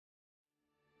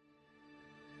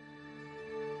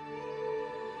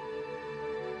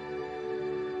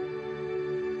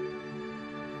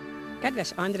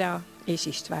Kedves Andrea és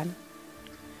István!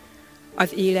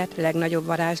 Az élet legnagyobb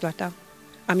varázslata,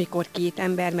 amikor két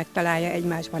ember megtalálja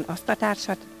egymásban azt a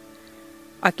társat,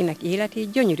 akinek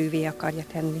életét gyönyörűvé akarja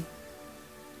tenni.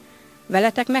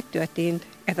 Veletek megtörtént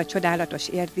ez a csodálatos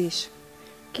érzés,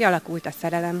 kialakult a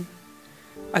szerelem,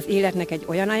 az életnek egy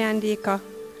olyan ajándéka,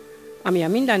 ami a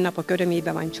mindennapok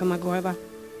örömébe van csomagolva,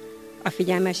 a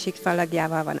figyelmesség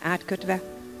szalagjával van átkötve,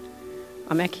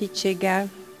 a meghittséggel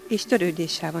és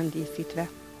törődéssel van díszítve.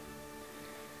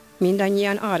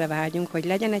 Mindannyian arra vágyunk, hogy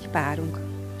legyen egy párunk,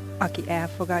 aki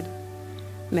elfogad,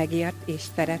 megért és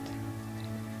szeret,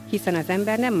 hiszen az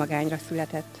ember nem magányra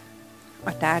született.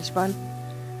 A társban,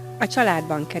 a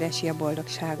családban keresi a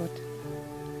boldogságot.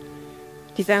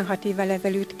 16 évvel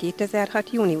ezelőtt,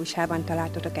 2006. júniusában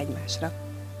találtatok egymásra.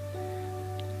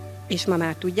 És ma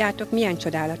már tudjátok, milyen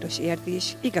csodálatos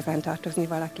érzés igazán tartozni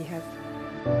valakihez.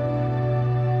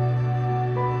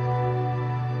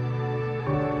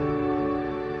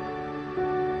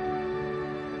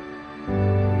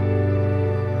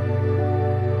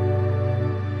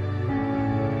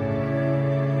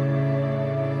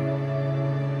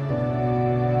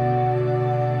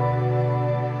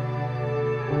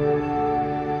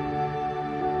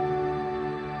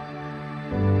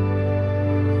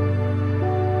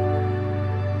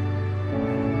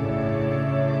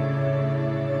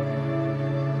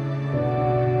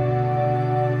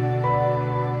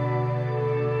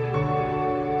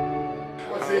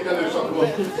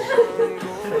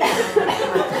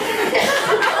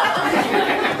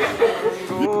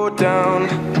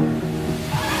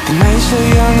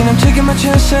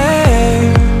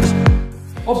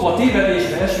 Abba a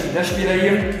tévedésbe esünk,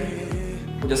 testvéreim,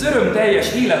 hogy az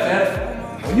örömteljes életet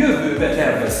a jövőbe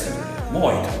tervezzük.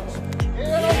 Majd.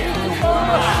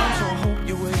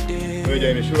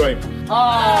 Hölgyeim és uraim!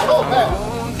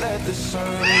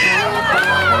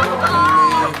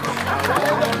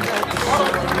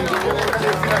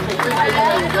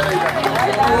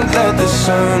 Let the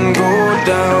sun go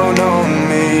down on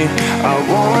me. I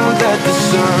won't let the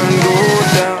sun go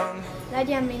down.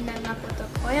 Legyen minden napotok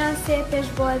olyan szép és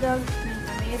boldog, mint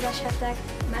a mézesetek,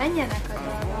 menjenek a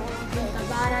dolgok, mint a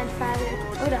bárányfelhők,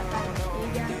 odafent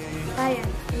égen, teljen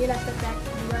életetek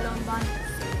nyugalomban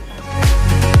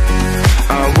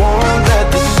I won't let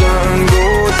the sun go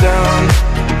down,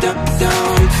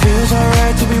 down. It feels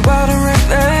alright to be wild and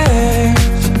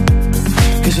reckless,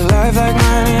 'cause a life like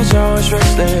mine is always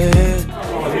restless.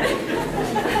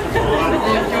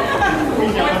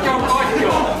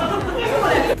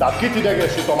 Tehát kit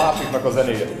idegesít a másiknak a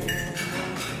zenéje?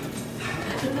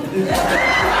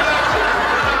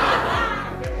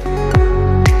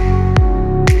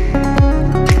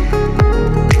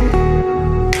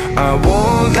 I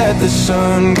won't let the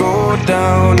sun go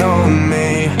down on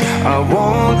me. I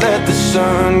won't let the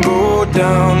sun go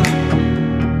down.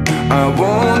 I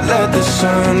won't let the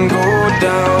sun go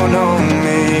down on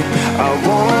me. I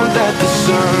won't let the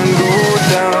sun go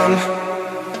down.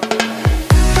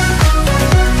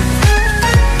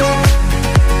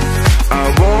 I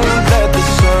won't let the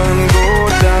sun go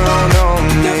down on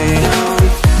me.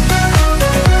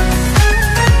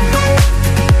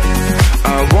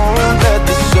 I won't let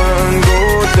the sun go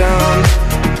down.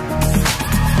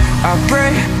 I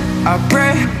pray, I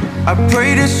pray, I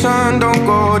pray the sun don't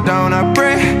go down. I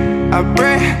pray, I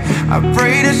pray, I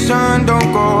pray the sun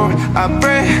don't go. I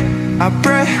pray, I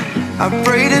pray, I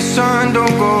pray the sun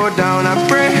don't go down. I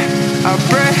pray, I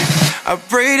pray, I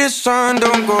pray the sun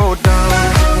don't go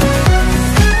down.